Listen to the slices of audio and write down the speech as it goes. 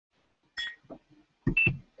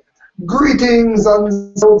Greetings,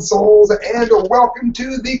 unsettled souls, and welcome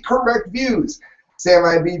to The Correct Views. Sam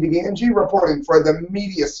I.B. Beganji reporting for the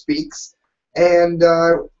Media Speaks. And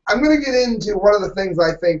I'm going to get into one of the things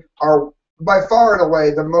I think are by far and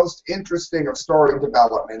away the most interesting of story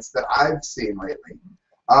developments that I've seen lately.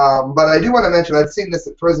 But I do want to mention, I'd seen this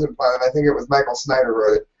at Prison Planet. I think it was Michael Snyder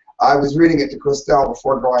wrote it. I was reading it to Christelle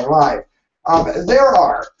before going live. There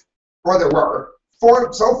were,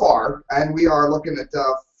 so far, and we are looking at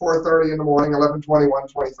 4:30 in the morning,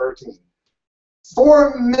 11/21/2013.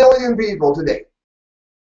 4 million people to date,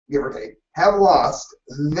 give or take, have lost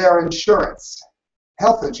their insurance,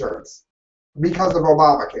 health insurance, because of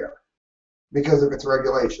Obamacare, because of its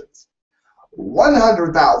regulations.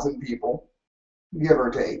 100,000 people, give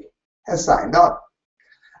or take, has signed up.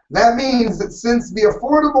 That means that since the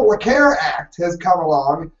Affordable Care Act has come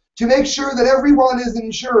along to make sure that everyone is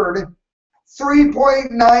insured,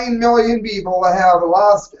 3.9 million people have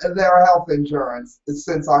lost their health insurance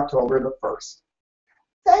since October the 1st.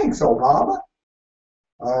 Thanks, Obama.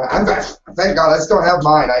 Thank God I still have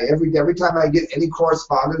mine. Every time I get any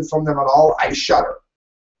correspondence from them at all, I shudder.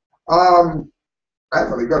 I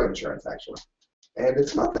have really good insurance, actually, and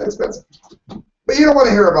it's not that expensive. But you don't want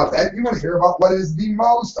to hear about that. You want to hear about what is the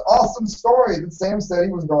most awesome story that Sam said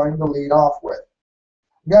he was going to lead off with.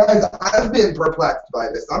 Guys, I've been perplexed by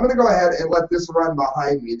this. I'm going to go ahead and let this run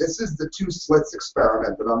behind me. This is the 2 slits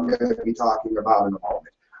experiment that I'm going to be talking about in a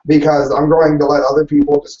moment, because I'm going to let other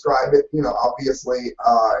people describe it. You know, obviously,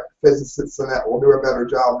 physicists and that will do a better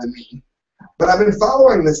job than me. But I've been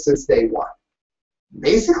following this since day one.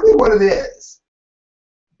 Basically, what it is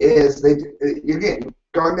again,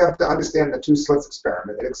 going to have to understand the 2 slits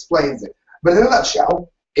experiment. It explains it. But in a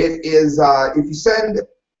nutshell, it is if you send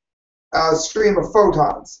a stream of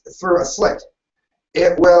photons through a slit,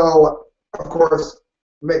 it will, of course,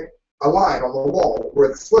 make a line on the wall where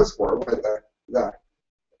the slits were, where the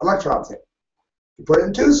electrons hit. You put it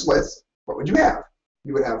in 2 slits, what would you have?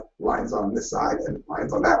 You would have lines on this side and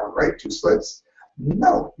lines on that one, right? 2 slits?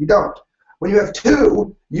 No, you don't. When you have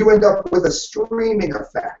 2, you end up with a streaming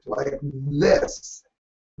effect like this,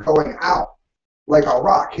 going out like a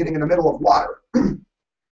rock hitting in the middle of water.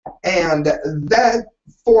 And that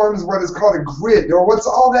forms what is called a grid. Or what's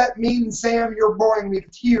all that mean, Sam? You're boring me to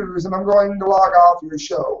tears and I'm going to log off your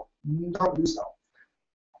show. Don't do so.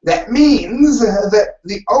 That means that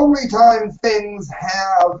the only time things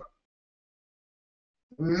have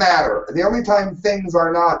matter, the only time things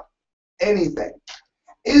are not anything,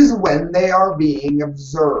 is when they are being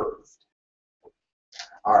observed.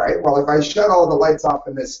 All right, well, if I shut all the lights off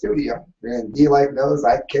in this studio, and D-Like knows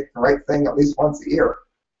I kick the right thing at least once a year,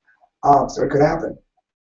 so it could happen,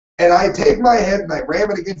 and I take my head and I ram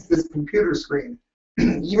it against this computer screen,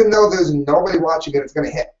 even though there's nobody watching it, it's going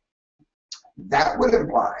to hit. That would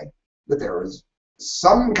imply that there is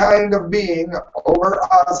some kind of being over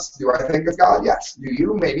us. Do I think it's God? Yes. Do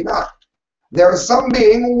you? Maybe not. There is some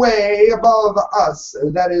being way above us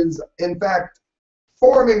that is, in fact,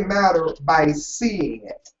 forming matter by seeing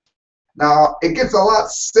it. Now, it gets a lot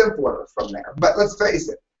simpler from there, but let's face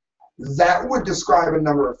it, that would describe a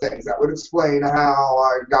number of things. That would explain how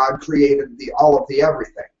God created all of the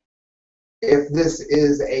everything. If this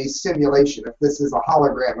is a simulation, if this is a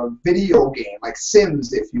hologram, a video game, like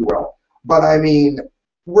Sims, if you will. But I mean,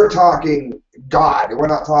 we're talking God. We're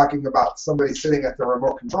not talking about somebody sitting at the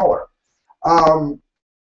remote controller. I'm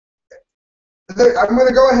going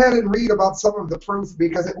to go ahead and read about some of the proof,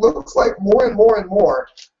 because it looks like more and more and more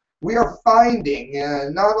we are finding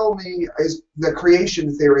not only is the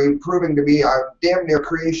creation theory proving to be a damn near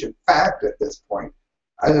creation fact at this point,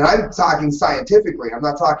 and I'm talking scientifically, I'm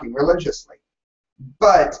not talking religiously,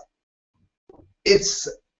 but it's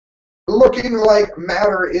looking like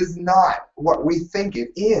matter is not what we think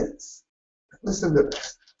it is. Listen to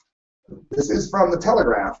this. This is from the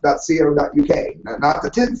telegraph.co.uk, not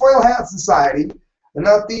the Tinfoil Hat Society, and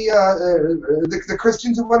not the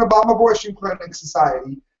Christians who run a bomb abortion clinic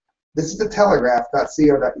society. This is the telegraph.co.uk.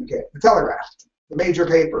 The Telegraph, the major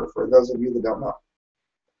paper for those of you that don't know.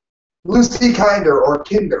 Lucy Kinder, or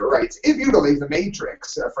Kinder, writes, if you believe the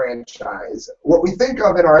Matrix franchise, what we think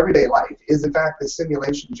of in our everyday life is in fact a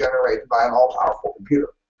simulation generated by an all-powerful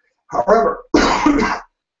computer. However,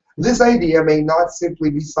 this idea may not simply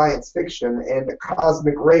be science fiction, and the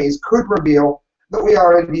cosmic rays could reveal that we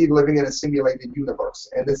are indeed living in a simulated universe.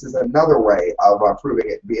 And this is another way of proving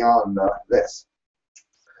it beyond this.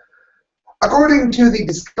 According to the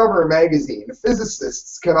Discover magazine,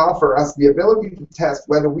 physicists can offer us the ability to test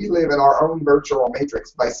whether we live in our own virtual matrix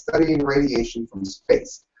by studying radiation from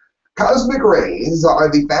space. Cosmic rays are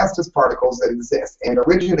the fastest particles that exist and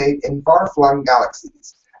originate in far-flung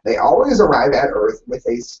galaxies. They always arrive at Earth with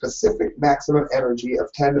a specific maximum energy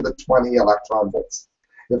of 10 to the 20 electron volts.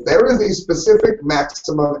 If there is a specific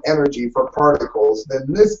maximum energy for particles, then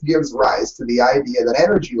this gives rise to the idea that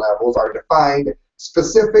energy levels are defined,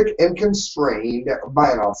 specific, and constrained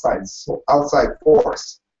by an outside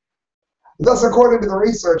force. Thus, according to the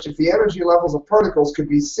research, if the energy levels of particles could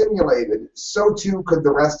be simulated, so too could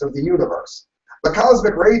the rest of the universe. The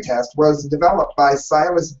cosmic ray test was developed by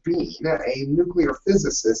Silas Bean, a nuclear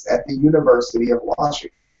physicist at the University of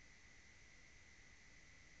Washington.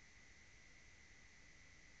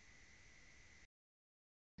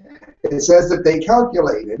 It says that they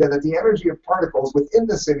calculated that the energy of particles within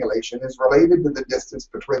the simulation is related to the distance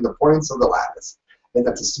between the points of the lattice, and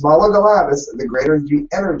that the smaller the lattice, the greater the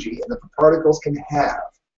energy that the particles can have.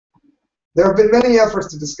 There have been many efforts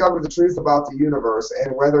to discover the truth about the universe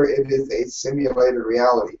and whether it is a simulated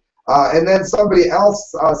reality. And then somebody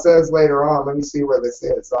else says later on, let me see where this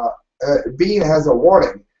is, Bean has a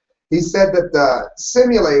warning. He said that the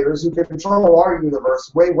simulators who can control our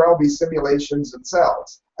universe may well be simulations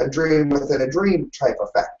themselves, a dream within a dream type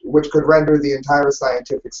effect, which could render the entire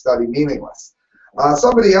scientific study meaningless.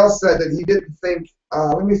 Somebody else said that he didn't think,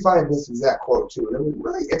 let me find this exact quote too, there were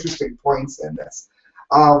really interesting points in this.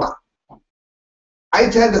 I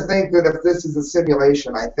tend to think that if this is a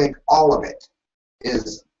simulation, I think all of it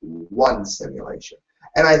is one simulation.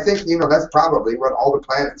 And I think, you know, that's probably what all the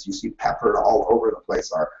planets you see peppered all over the place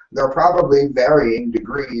are. They're probably varying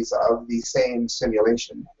degrees of the same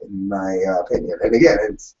simulation, in my opinion. And again,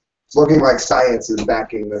 it's looking like science is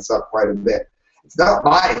backing this up quite a bit. It's not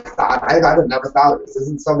my thought. I'd have never thought of this. This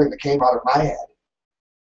isn't something that came out of my head.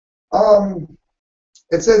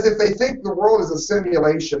 It says if they think the world is a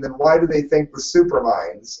simulation, then why do they think the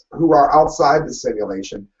superminds, who are outside the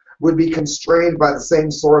simulation, would be constrained by the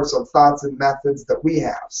same sorts of thoughts and methods that we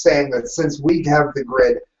have, saying that since we have the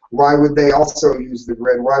grid, why would they also use the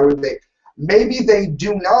grid? Why would they? Maybe they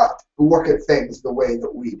do not look at things the way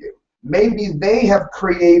that we do. Maybe they have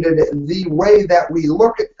created the way that we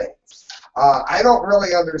look at things. I don't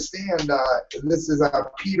really understand. This is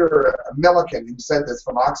Peter Millikan who said this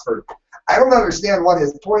from Oxford. I don't understand what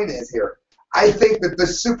his point is here. I think that the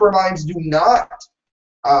superminds do not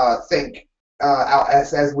think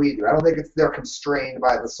as we do. I don't think they're constrained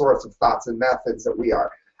by the sorts of thoughts and methods that we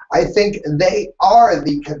are. I think they are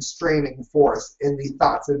the constraining force in the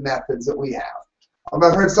thoughts and methods that we have.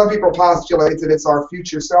 I've heard some people postulate that it's our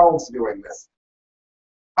future selves doing this.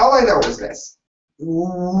 All I know is this.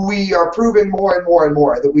 We are proving more and more and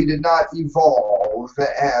more that we did not evolve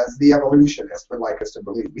as the evolutionists would like us to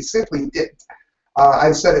believe. We simply didn't.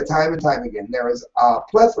 I've said it time and time again. There is a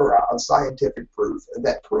plethora of scientific proof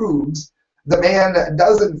that proves the man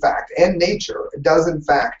does in fact, and nature does in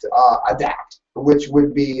fact adapt, which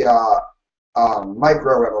would be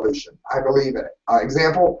microevolution. I believe in it.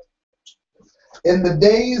 Example, in the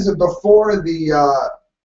days before the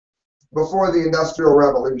Industrial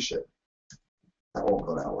Revolution, I won't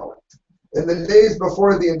go down well. In the days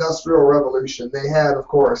before the Industrial Revolution, they had, of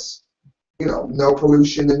course, you know, no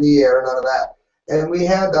pollution in the air, none of that. And we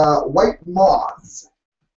had white moths.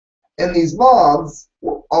 And these moths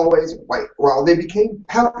were always white. Well, they became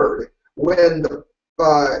peppered when the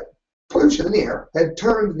pollution in the air had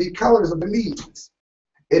turned the colors of the leaves.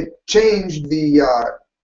 It changed the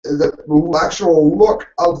actual look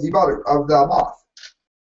of the moth.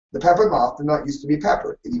 The peppered moth did not used to be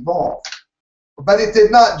peppered. It evolved. But it did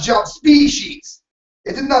not jump species.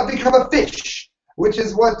 It did not become a fish, which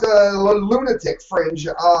is what the lunatic fringe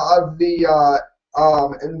of the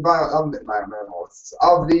environmentalists,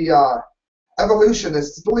 of the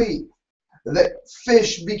evolutionists believe. That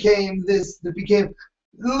fish became this, that became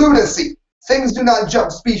lunacy. Things do not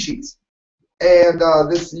jump species. And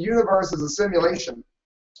this universe is a simulation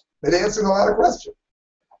that answers a lot of questions.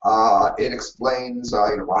 It explains,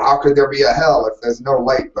 well, how could there be a hell if there's no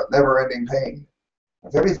light but never-ending pain?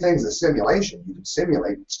 If everything's a simulation, you can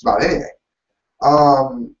simulate just about anything.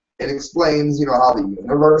 It explains, how the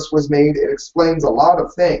universe was made. It explains a lot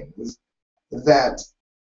of things that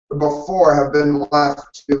before have been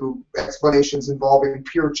left to explanations involving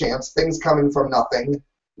pure chance, things coming from nothing,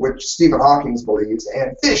 which Stephen Hawking believes,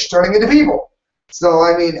 and fish turning into people. So,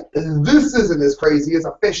 I mean, this isn't as crazy as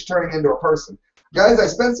a fish turning into a person. Guys, I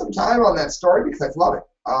spent some time on that story because I love it.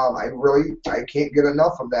 I can't get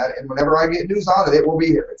enough of that, and whenever I get news on it, it will be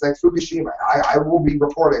here. It's like Fukushima. I will be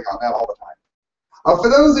reporting on that all the time.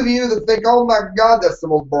 For those of you that think, oh my God, that's the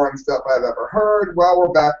most boring stuff I've ever heard, well, we're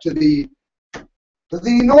back to the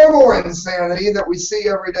normal insanity that we see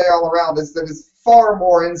every day all around us that is far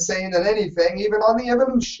more insane than anything, even on the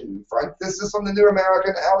evolution front. This is from the New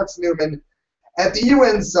American, Alex Newman. At the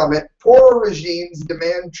UN summit, poor regimes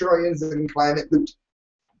demand trillions in climate loot.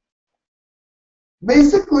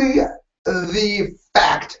 Basically, the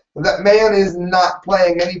fact that man is not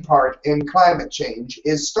playing any part in climate change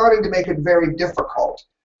is starting to make it very difficult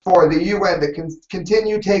for the UN to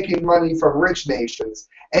continue taking money from rich nations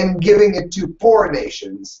and giving it to poor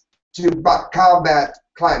nations to combat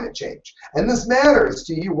climate change. And this matters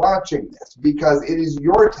to you watching this because it is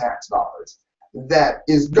your tax dollars that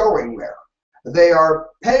is going there. They are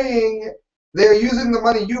using the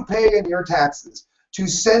money you pay in your taxes to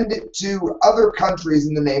send it to other countries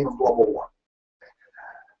in the name of global warming.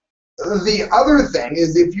 The other thing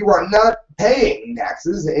is if you are not paying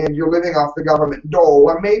taxes and you're living off the government dole,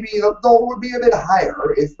 or maybe the dole would be a bit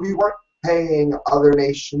higher if we weren't paying other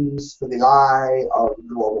nations for the lie of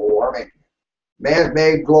global warming.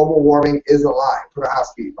 Man-made global warming is a lie. Put a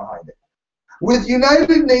house beat behind it. With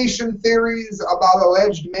United Nations theories about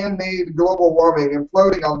alleged man-made global warming and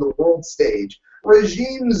floating on the world stage,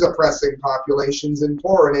 regimes oppressing populations in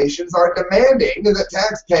poorer nations are demanding that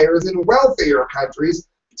taxpayers in wealthier countries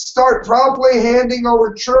start promptly handing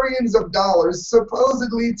over trillions of dollars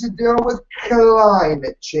supposedly to deal with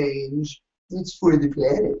climate change. It's for the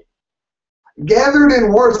planet. Gathered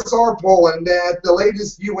in Warsaw, Poland at the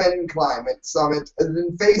latest UN climate summit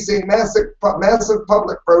and facing massive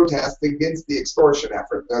public protest against the extortion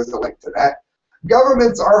effort, there's a link to that,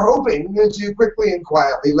 governments are hoping to quickly and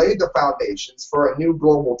quietly lay the foundations for a new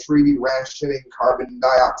global treaty rationing carbon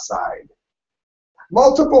dioxide.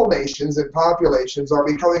 Multiple nations and populations are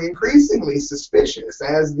becoming increasingly suspicious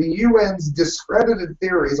as the UN's discredited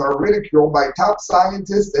theories are ridiculed by top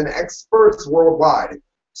scientists and experts worldwide.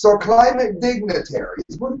 So climate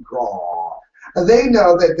dignitaries would draw. They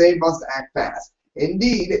know that they must act fast.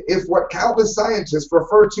 Indeed, if what countless scientists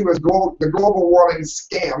refer to as the global warming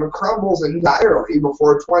scam crumbles entirely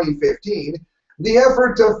before 2015, the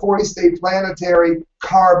effort to foist a planetary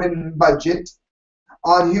carbon budget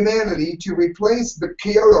on humanity to replace the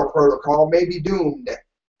Kyoto Protocol may be doomed.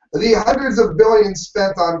 The hundreds of billions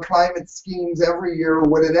spent on climate schemes every year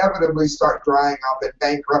would inevitably start drying up and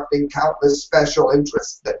bankrupting countless special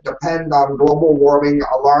interests that depend on global warming,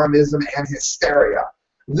 alarmism, and hysteria.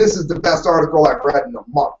 This is the best article I've read in a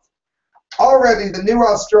month. Already, the new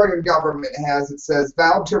Australian government has, it says,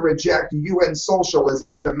 vowed to reject UN socialism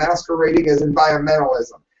masquerading as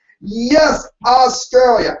environmentalism. Yes,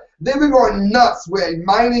 Australia. They've been going nuts with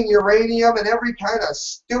mining uranium and every kind of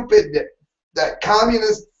stupid that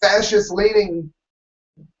communist, fascist-leaning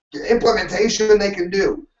implementation they can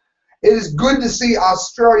do. It is good to see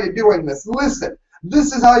Australia doing this. Listen,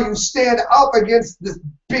 this is how you stand up against this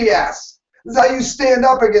BS. This is how you stand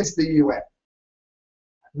up against the UN.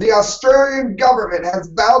 The Australian government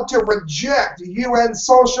has vowed to reject UN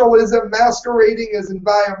socialism masquerading as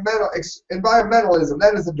environmentalism.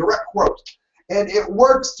 That is a direct quote. And it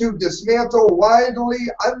works to dismantle widely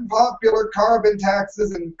unpopular carbon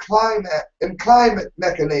taxes and climate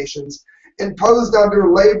mechanisms imposed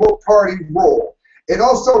under Labour Party rule. It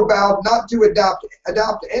also vowed not to adopt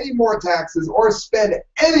any more taxes or spend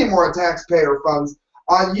any more taxpayer funds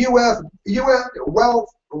on UN wealth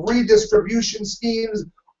redistribution schemes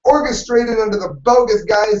orchestrated under the bogus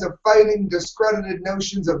guise of fighting discredited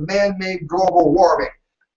notions of man-made global warming.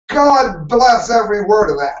 God bless every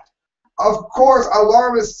word of that. Of course,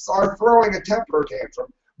 alarmists are throwing a temper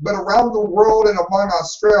tantrum, but around the world and among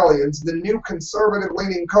Australians, the new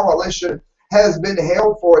conservative-leaning coalition has been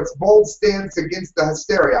hailed for its bold stance against the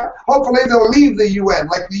hysteria. Hopefully they'll leave the UN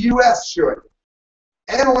like the US should.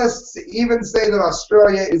 Analysts even say that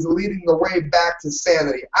Australia is leading the way back to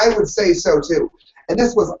sanity. I would say so too. And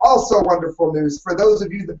this was also wonderful news for those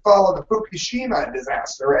of you that follow the Fukushima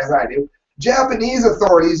disaster, as I do. Japanese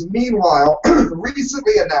authorities, meanwhile,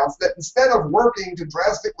 recently announced that instead of working to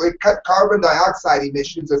drastically cut carbon dioxide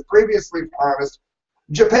emissions as previously promised,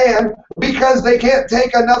 Japan, because they can't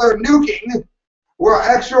take another nuking, will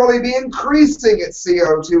actually be increasing its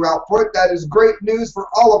CO2 output. That is great news for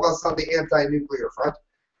all of us on the anti-nuclear front.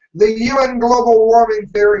 The UN global warming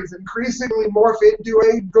theories increasingly morph into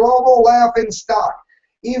a global laughing stock.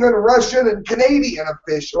 Even Russian and Canadian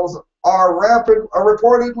officials are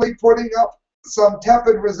reportedly putting up some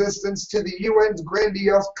tepid resistance to the UN's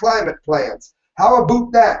grandiose climate plans. How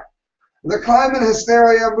about that? The climate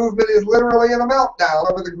hysteria movement is literally in a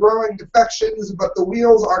meltdown over the growing defections, but the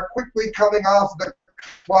wheels are quickly coming off the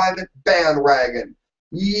climate bandwagon.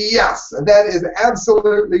 Yes, that is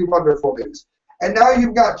absolutely wonderful news. And now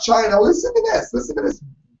you've got China. Listen to this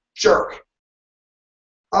jerk.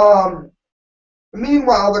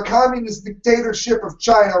 Meanwhile, the communist dictatorship of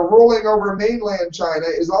China ruling over mainland China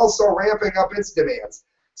is also ramping up its demands.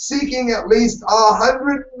 seeking at least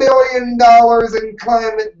 $100 billion in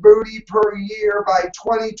climate booty per year by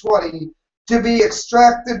 2020 to be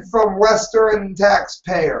extracted from Western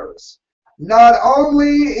taxpayers. Not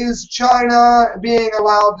only is China being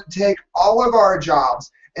allowed to take all of our jobs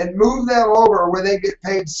and move them over where they get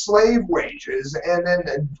paid slave wages and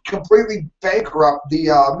then completely bankrupt the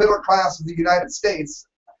middle class of the United States,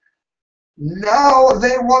 now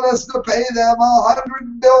they want us to pay them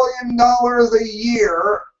 $100 billion a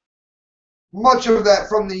year, much of that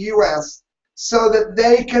from the U.S., so that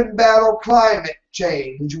they can battle climate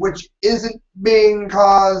change, which isn't being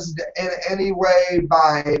caused in any way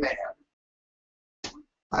by man.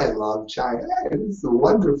 I love China. It's a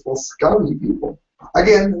wonderful, scummy people.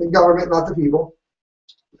 Again, the government, not the people.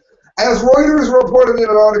 As Reuters reported in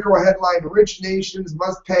an article headline, "Rich Nations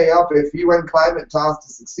Must Pay Up If UN Climate Talks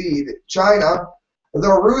to Succeed," China, the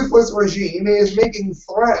ruthless regime, is making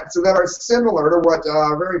threats that are similar to what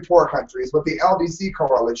very poor countries, what the LDC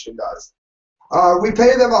coalition does. We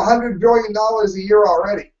pay them $100 billion a year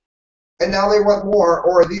already, and now they want more,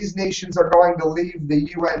 or these nations are going to leave the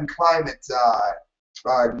UN climate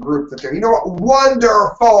group that they're, you know what,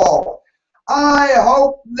 wonderful! I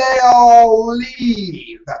hope they all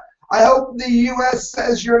leave. I hope the U.S.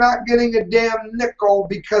 says you're not getting a damn nickel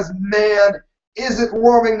because man isn't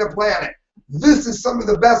warming the planet. This is some of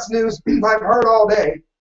the best news I've heard all day.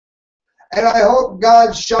 And I hope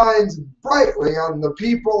God shines brightly on the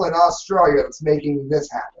people in Australia that's making this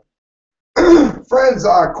happen. Friends,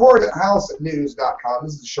 courthousenews.com.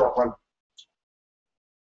 This is a short one.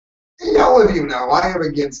 All of you know I am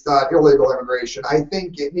against illegal immigration. I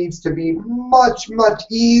think it needs to be much, much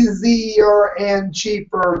easier and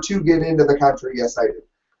cheaper to get into the country. Yes, I do.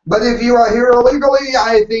 But if you are here illegally,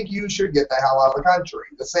 I think you should get the hell out of the country.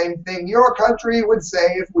 The same thing your country would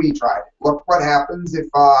say if we tried it. Look what happens if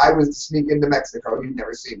I was to sneak into Mexico. You'd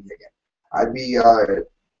never see me again. I'd be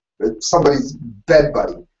somebody's bed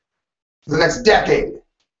buddy for the next decade.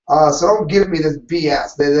 So don't give me this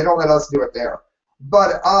BS. They don't let us do it there.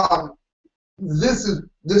 But this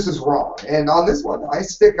is wrong. And on this one, I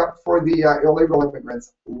stick up for the illegal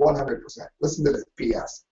immigrants 100%. Listen to this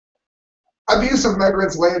BS. Abuse of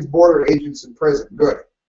migrants lands border agents in prison. Good.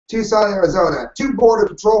 Tucson, Arizona. 2 border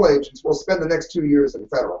patrol agents will spend the next 2 years in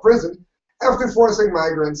federal prison after forcing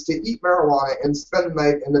migrants to eat marijuana and spend the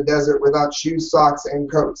night in the desert without shoes, socks,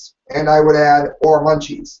 and coats. And I would add, or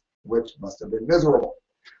munchies, which must have been miserable.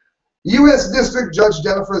 U.S. District Judge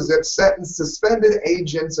Jennifer Zip sentenced suspended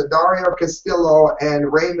agents Dario Castillo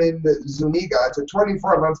and Raymond Zuniga to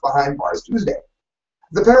 24 months behind bars Tuesday.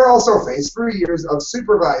 The pair also faced 3 years of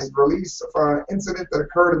supervised release for an incident that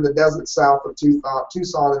occurred in the desert south of Tucson in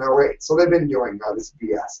 2008. So they've been doing this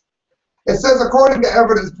BS. It says, according to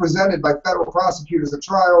evidence presented by federal prosecutors at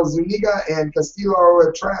trial, Zuniga and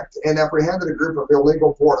Castillo tracked and apprehended a group of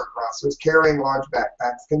illegal border crossers carrying large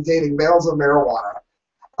backpacks containing bales of marijuana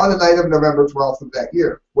on the night of November 12th of that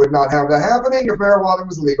year. Would not have that happening if marijuana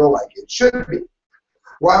was legal like it should be.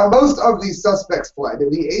 While most of these suspects fled,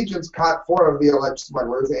 the agents caught 4 of the alleged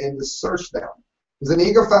smugglers and searched them.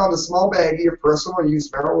 Zuniga found a small baggie of personal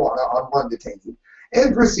use marijuana on one detainee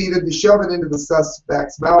and proceeded to shove it into the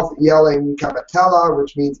suspect's mouth, yelling "camatela,"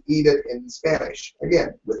 which means eat it in Spanish.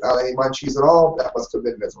 Again, without any munchies at all, that must have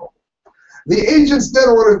been miserable. The agents then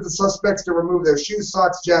ordered the suspects to remove their shoes,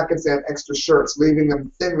 socks, jackets, and extra shirts, leaving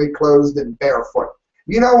them thinly clothed and barefoot.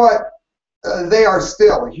 You know what? They are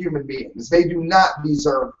still human beings. They do not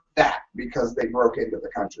deserve that because they broke into the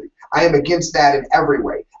country. I am against that in every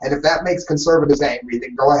way. And if that makes conservatives angry,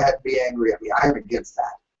 then go ahead and be angry at me. I am against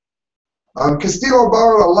that. Castillo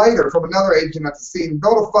borrowed a lighter from another agent at the scene,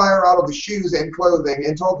 built a fire out of the shoes and clothing,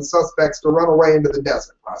 and told the suspects to run away into the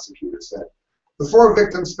desert, prosecutors said. The 4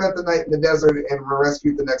 victims spent the night in the desert and were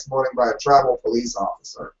rescued the next morning by a tribal police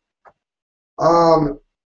officer.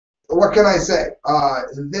 What can I say?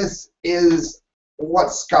 This is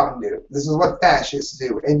what scum do. This is what fascists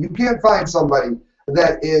do. And you can't find somebody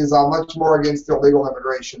that is much more against illegal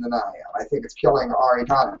immigration than I am. I think it's killing our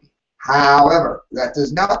economy. However, that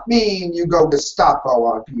does not mean you go Gestapo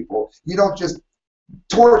on people. You don't just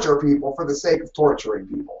torture people for the sake of torturing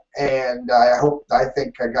people. And I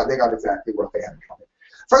think they got exactly what they had coming.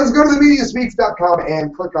 Friends, go to themediaspeaks.com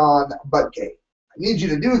and click on Budcade. I need you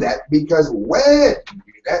to do that because when you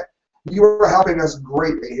do that, you are helping us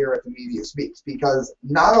greatly here at the Media Speaks, because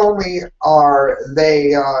not only are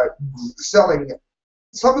they selling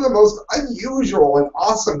some of the most unusual and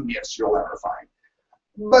awesome gifts you'll ever find,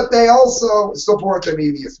 but they also support the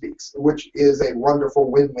Media Speaks, which is a wonderful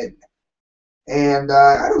win-win. And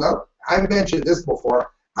I don't know, I mentioned this before,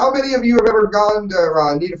 How many of you have ever gone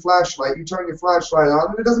to need a flashlight? You turn your flashlight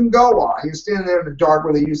on and it doesn't go on. You're standing there in the dark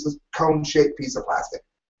with a useless cone-shaped piece of plastic.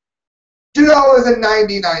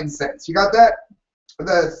 $2.99. You got that?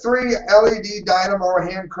 The 3 LED dynamo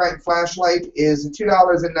hand crank flashlight is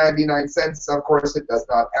 $2.99. Of course, it does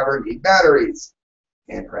not ever need batteries.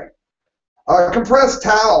 Hand crank. Compressed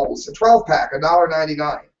towels, a 12-pack,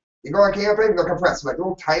 $1.99. You go on camping, they're compressed, like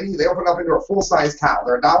little tiny. They open up into a full-size towel.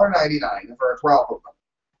 They're $1.99 for 12 of them.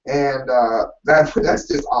 And that's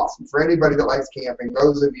just awesome for anybody that likes camping.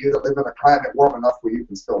 Those of you that live in a climate warm enough where you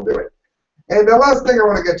can still do it. And the last thing I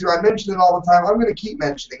want to get to, I mention it all the time. I'm going to keep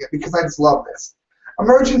mentioning it because I just love this.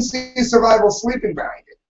 Emergency survival sleeping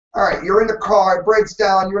blanket. All right, you're in the car, it breaks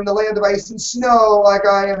down, you're in the land of ice and snow like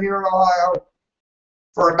I am here in Ohio.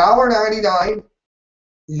 For $1.99,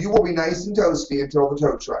 you will be nice and toasty until the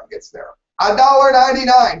tow truck gets there.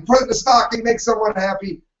 $1.99. Put it in the stocking, make someone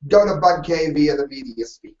happy. Go to Bud K via the Media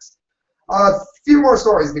Speaks. A few more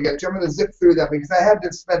stories to get to. I'm going to zip through them because I had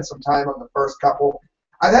to spend some time on the first couple.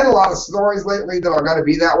 I've had a lot of stories lately that are going to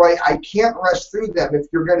be that way. I can't rush through them if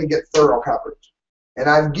you're going to get thorough coverage. And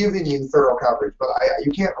I've given you thorough coverage, but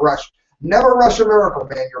you can't rush. Never rush a miracle,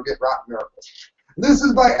 man. You'll get rotten miracles. This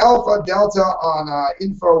is by Alpha Delta on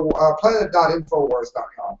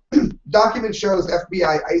planet.infowars.com. Document shows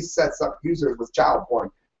FBI ICE sets up users with child porn.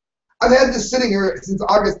 I've had this sitting here since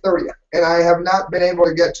August 30th, and I have not been able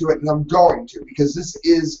to get to it, and I'm going to, because this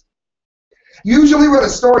is usually when a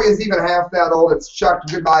story is even half that old, it's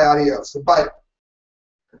chucked goodbye adios. But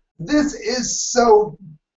this is so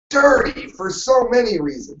dirty for so many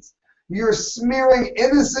reasons. You're smearing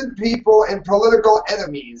innocent people and political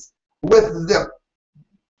enemies with the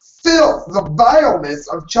filth, the vileness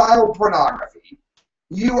of child pornography.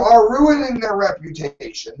 You are ruining their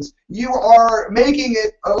reputations. You are making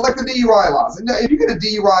it like the DUI laws. And if you get a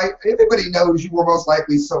DUI, everybody knows you were most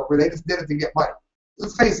likely sober. They just did it to get money.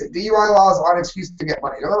 Let's face it, DUI laws aren't an excuse to get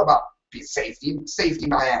money. They're not about safety. Safety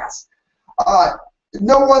my ass.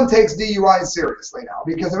 No one takes DUI seriously now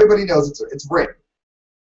because everybody knows it's rigged.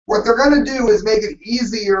 What they're going to do is make it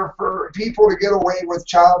easier for people to get away with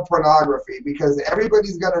child pornography because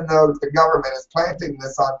everybody's going to know that the government is planting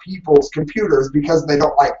this on people's computers because they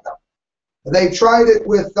don't like them. They tried it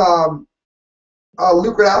with Luke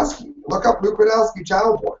Radowski. Look up Luke Radowski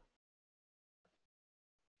child porn.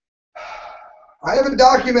 I have a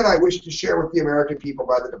document I wish to share with the American people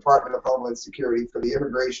by the Department of Homeland Security for the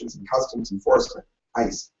Immigrations and Customs Enforcement,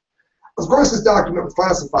 ICE. Of course, this document was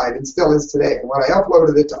classified and still is today, and when I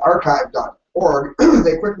uploaded it to archive.org,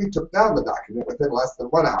 they quickly took down the document within less than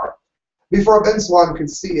 1 hour. Before Ben Swan could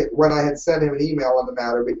see it when I had sent him an email on the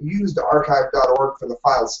matter, but used archive.org for the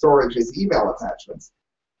file storage as email attachments,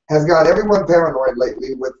 has got everyone paranoid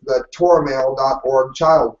lately with the tormail.org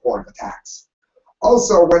child porn attacks.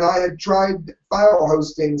 Also, when I had tried file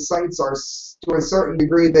hosting sites to a certain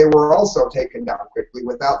degree, they were also taken down quickly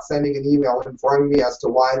without sending an email informing me as to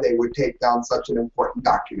why they would take down such an important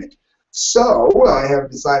document. So I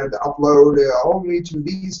have decided to upload only to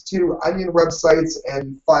these two Onion websites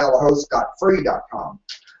and filehost.free.com.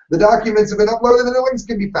 The documents have been uploaded and the links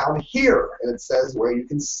can be found here, and it says where you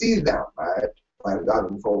can see them at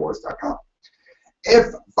planet.infowars.com.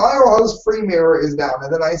 If FileHost Free Mirror is down,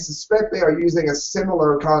 and then I suspect they are using a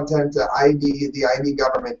similar content to the ID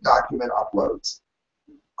government document uploads.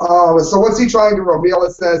 So what's he trying to reveal?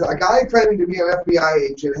 It says, a guy claiming to be an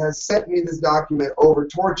FBI agent has sent me this document over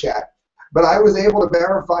TorChat, but I was able to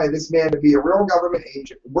verify this man to be a real government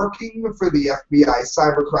agent working for the FBI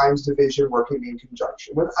Cyber Crimes Division working in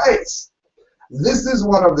conjunction with ICE. This is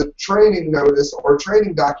one of the training notice or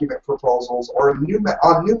training document proposals or on new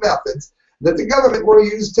methods that the government will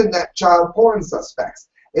use to net child porn suspects.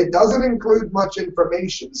 It doesn't include much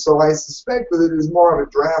information, so I suspect that it is more of a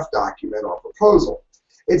draft document or proposal.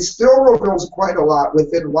 It still reveals quite a lot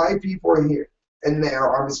within why people here and there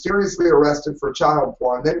are mysteriously arrested for child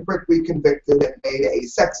porn, then quickly convicted and made a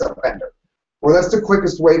sex offender. Well, that's the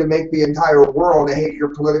quickest way to make the entire world hate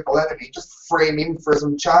your political enemy, just frame him for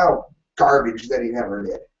some child garbage that he never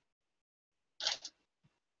did.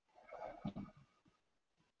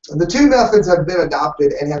 The two methods have been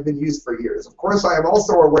adopted and have been used for years. Of course, I am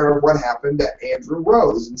also aware of what happened to Andrew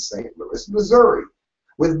Rose in St. Louis, Missouri,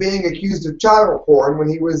 with being accused of child porn when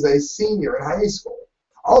he was a senior in high school.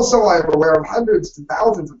 Also, I am aware of hundreds to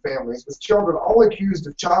thousands of families with children all accused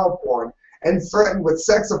of child porn and threatened with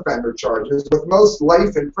sex offender charges, with most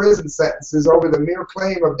life in prison sentences over the mere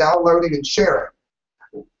claim of downloading and sharing.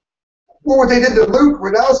 Well, what they did to Luke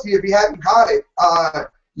Radowski, if he hadn't caught it,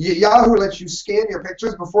 Yahoo lets you scan your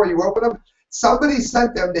pictures before you open them. Somebody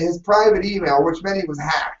sent them to his private email, which meant he was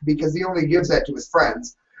hacked because he only gives that to his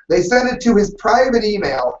friends. They sent it to his private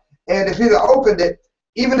email, and if he'd opened it,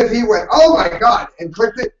 even if he went, oh my God, and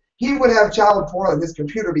clicked it, he would have child porn on his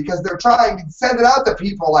computer because they're trying to send it out to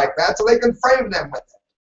people like that so they can frame them with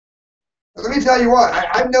it. Let me tell you what,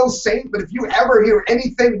 I'm no saint, but if you ever hear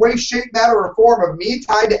anything, way, shape, matter, or form of me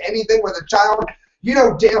tied to anything with a child, you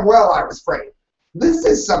know damn well I was framed. This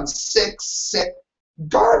is some sick, sick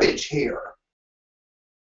garbage here.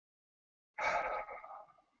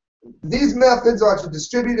 These methods are to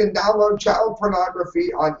distribute and download child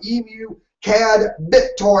pornography on Emu, CAD,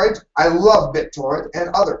 BitTorrent, I love BitTorrent, and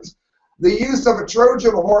others. The use of a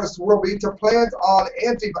Trojan horse will be to plant on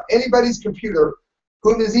anybody's computer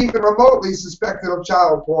whom is even remotely suspected of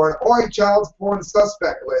child porn or a child porn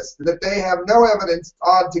suspect list that they have no evidence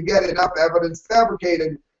on to get enough evidence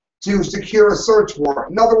fabricated to secure a search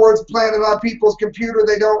warrant. In other words, plant it on people's computer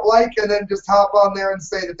they don't like and then just hop on there and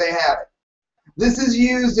say that they have it. This is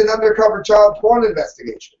used in undercover child porn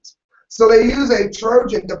investigations. So they use a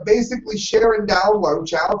Trojan to basically share and download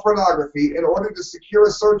child pornography in order to secure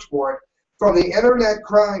a search warrant from the Internet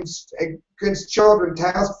Crimes Against Children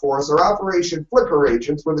Task Force, or Operation Flicker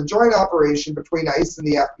agents, with a joint operation between ICE and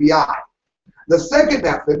the FBI. The second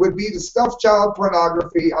method would be to stuff child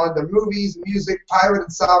pornography onto movies, music,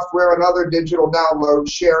 pirated software, and other digital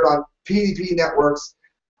downloads shared on P2P networks,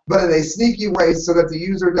 but in a sneaky way so that the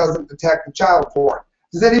user doesn't detect the child porn.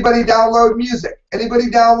 Does anybody download music? Anybody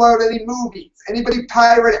download any movies? Anybody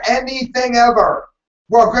pirate anything ever?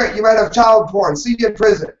 Well, great, you might have child porn. See you in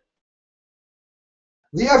prison.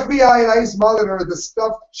 The FBI and ICE monitor the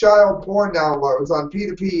stuffed child porn downloads on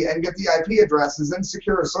P2P and get the IP addresses and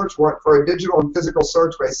secure a search warrant for a digital and physical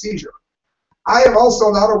search by seizure. I am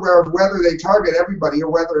also not aware of whether they target everybody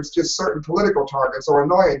or whether it's just certain political targets or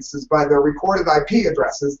annoyances by their recorded IP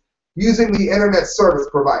addresses using the internet service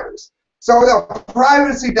providers. So no,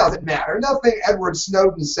 privacy doesn't matter. Nothing Edward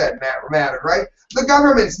Snowden said mattered, right? The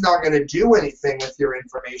government's not going to do anything with your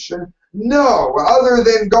information. No, other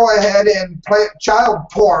than go ahead and plant child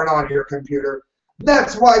porn on your computer.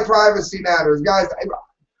 That's why privacy matters. Guys,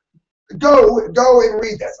 go and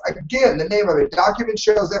read this. Again, the name of it. Document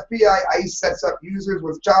shows FBI ICE sets up users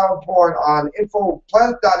with child porn on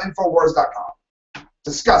planet.infowars.com.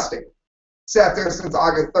 Disgusting. Sat there since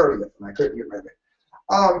August 30th, and I couldn't get rid of it.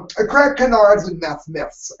 Crack canards and meth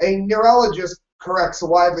myths. A neurologist corrects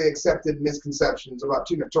widely accepted misconceptions about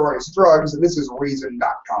two notorious drugs, and this is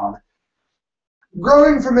Reason.com.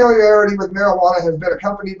 Growing familiarity with marijuana has been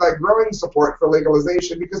accompanied by growing support for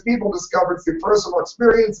legalization because people discovered through personal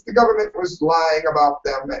experience that the government was lying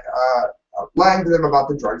to them about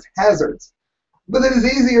the drug's hazards. But it is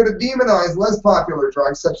easier to demonize less popular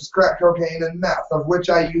drugs such as crack cocaine and meth, of which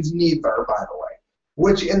I use neither, by the way,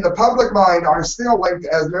 which in the public mind are still linked,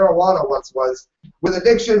 as marijuana once was, with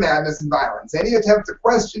addiction, madness, and violence. Any attempt to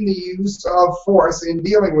question the use of force in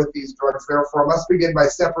dealing with these drugs, therefore, must begin by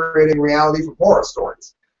separating reality from horror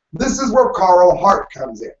stories. This is where Carl Hart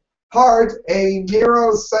comes in. Hart, a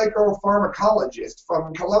neuropsychopharmacologist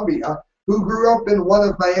from Columbia who grew up in one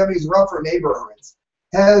of Miami's rougher neighborhoods,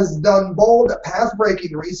 has done bold,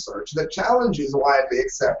 path-breaking research that challenges widely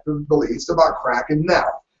accepted beliefs about crack and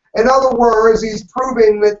meth. In other words, he's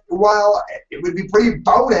proving that while it would be pretty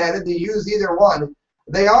boneheaded to use either one,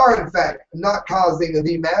 they are, in fact, not causing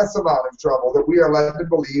the massive amount of trouble that we are led to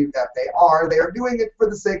believe that they are. They are doing it for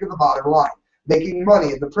the sake of the bottom line, making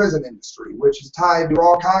money in the prison industry, which is tied to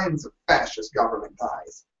all kinds of fascist government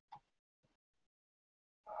ties.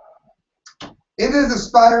 In his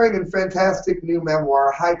aspiring and fantastic new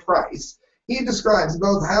memoir, High Price, he describes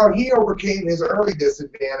both how he overcame his early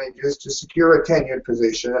disadvantages to secure a tenured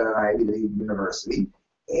position at an Ivy League university,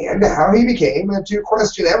 and how he became to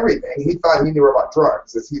question everything he thought he knew about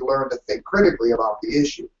drugs as he learned to think critically about the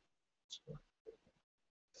issue.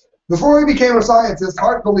 Before he became a scientist,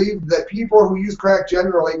 Hart believed that people who use crack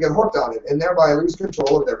generally get hooked on it and thereby lose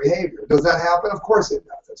control of their behavior. Does that happen? Of course it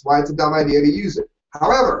does. That's why it's a dumb idea to use it.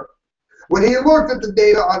 However, when he looked at the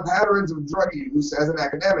data on patterns of drug use as an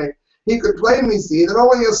academic, he could plainly see that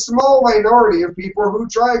only a small minority of people who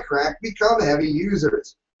try crack become heavy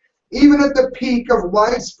users. Even at the peak of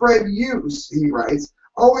widespread use, he writes,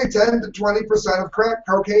 only 10 to 20% of crack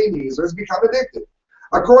cocaine users become addicted.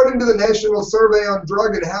 According to the National Survey on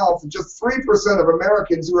Drug and Health, just 3% of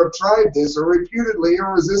Americans who have tried this or reputedly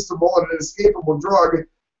irresistible and inescapable drug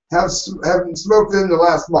have smoked it in the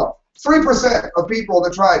last month. 3% of people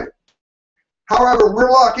that tried it. However,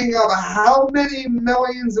 we're locking up how many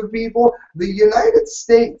millions of people? The United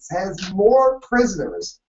States has more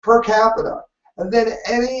prisoners per capita than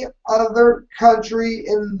any other country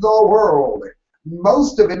in the world.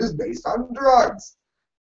 Most of it is based on drugs.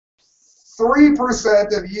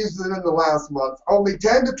 3% have used it in the last month. Only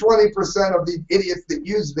 10 to 20% of the idiots that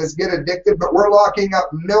use this get addicted, but we're locking up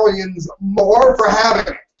millions more for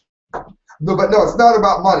having it. But no, it's not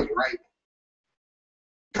about money, right?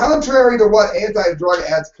 Contrary to what anti-drug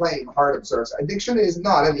ads claim, Hart observes, addiction is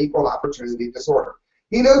not an equal opportunity disorder.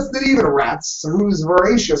 He notes that even rats, whose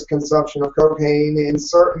voracious consumption of cocaine in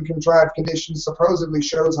certain contrived conditions supposedly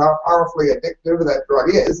shows how powerfully addictive that drug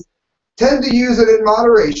is, tend to use it in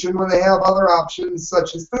moderation when they have other options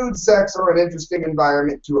such as food, sex, or an interesting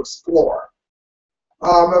environment to explore.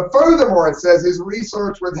 Furthermore, it says his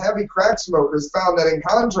research with heavy crack smokers found that in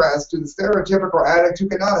contrast to the stereotypical addict who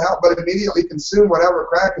cannot help but immediately consume whatever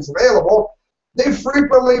crack is available, they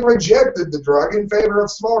frequently rejected the drug in favor of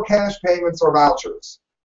small cash payments or vouchers.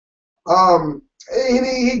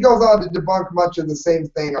 He goes on to debunk much of the same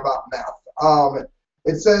thing about meth.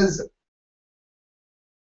 It says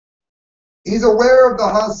he's aware of the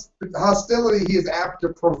hostility he is apt to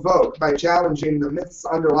provoke by challenging the myths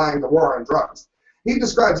underlying the war on drugs. He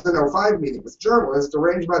describes an 05 meeting with journalists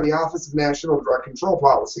arranged by the Office of National Drug Control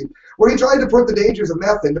Policy, where he tried to put the dangers of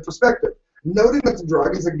meth into perspective, noting that the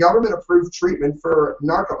drug is a government-approved treatment for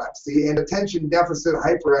narcolepsy and attention deficit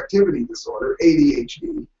hyperactivity disorder,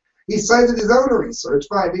 ADHD. He cited his own research,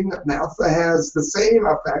 finding that meth has the same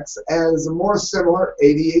effects as a more similar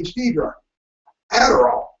ADHD drug,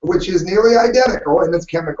 Adderall, which is nearly identical in its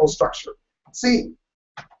chemical structure. See,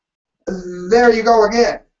 there you go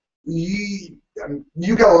again.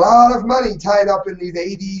 You got a lot of money tied up in these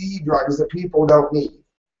ADD drugs that people don't need.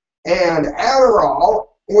 And Adderall,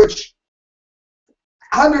 which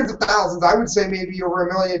hundreds of thousands, I would say maybe over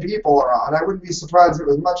 1 million people are on, I wouldn't be surprised if it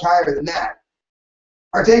was much higher than that,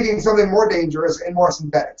 are taking something more dangerous and more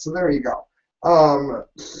synthetic. So there you go.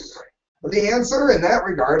 The answer in that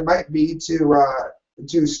regard might be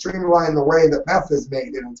to streamline the way that meth is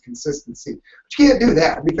made in its consistency. But you can't do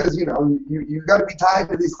that because, you know, you've got to be tied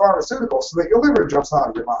to these pharmaceuticals so that your liver jumps out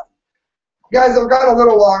of your body. Guys, I've gone a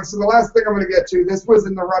little long, so the last thing I'm going to get to, this was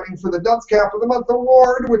in the running for the Dunce Cap of the Month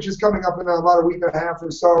award, which is coming up in about a week and a half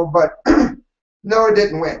or so, but no, it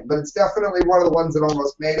didn't win. But it's definitely one of the ones that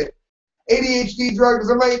almost made it. ADHD drugs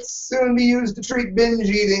might soon be used to treat binge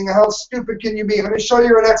eating. How stupid can you be? Let me show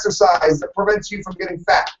you an exercise that prevents you from getting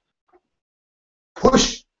fat.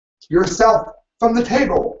 Push yourself from the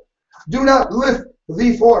table. Do not lift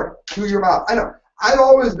the fork to your mouth. I know, I've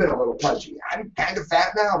always been a little pudgy. I'm kind of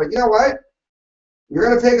fat now, but you know what? You're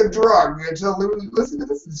going to take a drug to lose. Listen to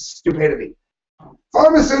this stupidity.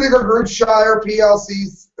 Pharmaceutical group Shire PLC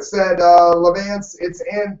said Levance, it's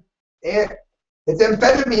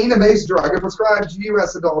amphetamine-based drug prescribed to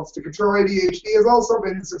U.S. adults to control ADHD, has also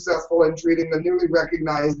been successful in treating the newly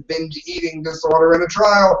recognized binge eating disorder in a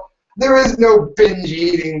trial. There is no binge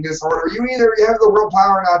eating disorder. You either have the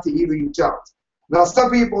willpower not to eat or you don't. Now, some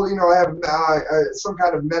people, you know, have some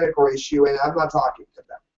kind of medical issue, and I'm not talking to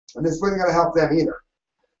them. And this isn't going to help them either.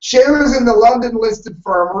 Shares in the London-listed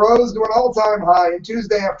firm rose to an all-time high on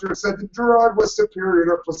Tuesday after it said the drug was superior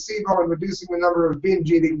to placebo in reducing the number of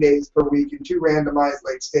binge-eating days per week in 2 randomized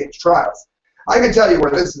late-stage trials. I can tell you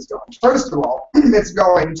where this is going. First of all, it's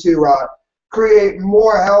going to create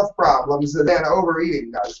more health problems than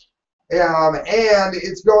overeating does. And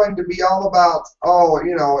it's going to be all about,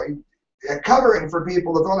 covering for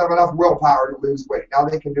people that don't have enough willpower to lose weight. Now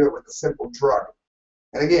they can do it with a simple drug.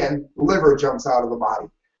 And again, liver jumps out of the body.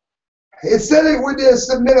 It said it would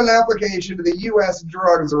submit an application to the U.S.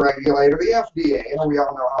 drugs regulator, the FDA, and we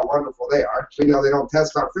all know how wonderful they are. So, you know, they don't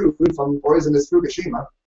test our food from poisonous Fukushima.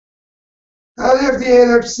 The FDA,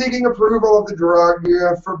 they're seeking approval of the drug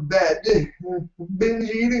for binge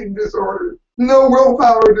eating disorder, no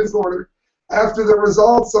willpower disorder, after the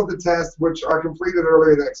results of the test, which are completed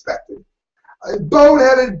earlier than expected.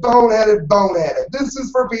 Boneheaded. This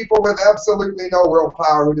is for people with absolutely no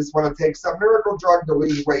willpower who just want to take some miracle drug to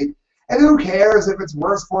lose weight. And who cares if it's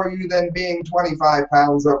worse for you than being 25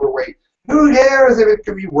 pounds overweight? Who cares if it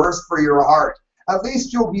could be worse for your heart? At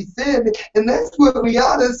least you'll be thin, and that's what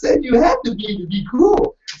Rihanna said you had to be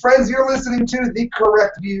cool. Friends, you're listening to The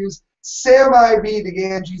Correct Views. Sam I.B.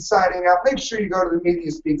 DeGangi signing out. Make sure you go to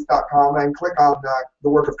themediaspeaks.com and click on the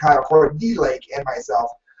work of Kyle Ford, D-Lake, and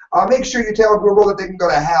myself. Make sure you tell Google that they can go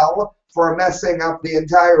to hell for messing up the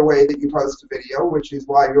entire way that you post a video, which is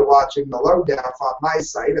why you're watching the low def on my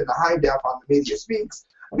site and the high def on the Media Speaks,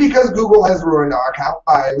 because Google has ruined our account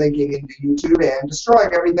by linking into YouTube and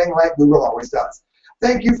destroying everything like Google always does.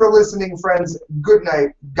 Thank you for listening, friends. Good night.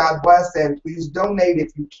 God bless, and please donate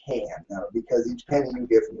if you can, because each penny you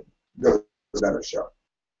give me goes to a better show.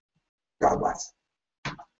 God bless.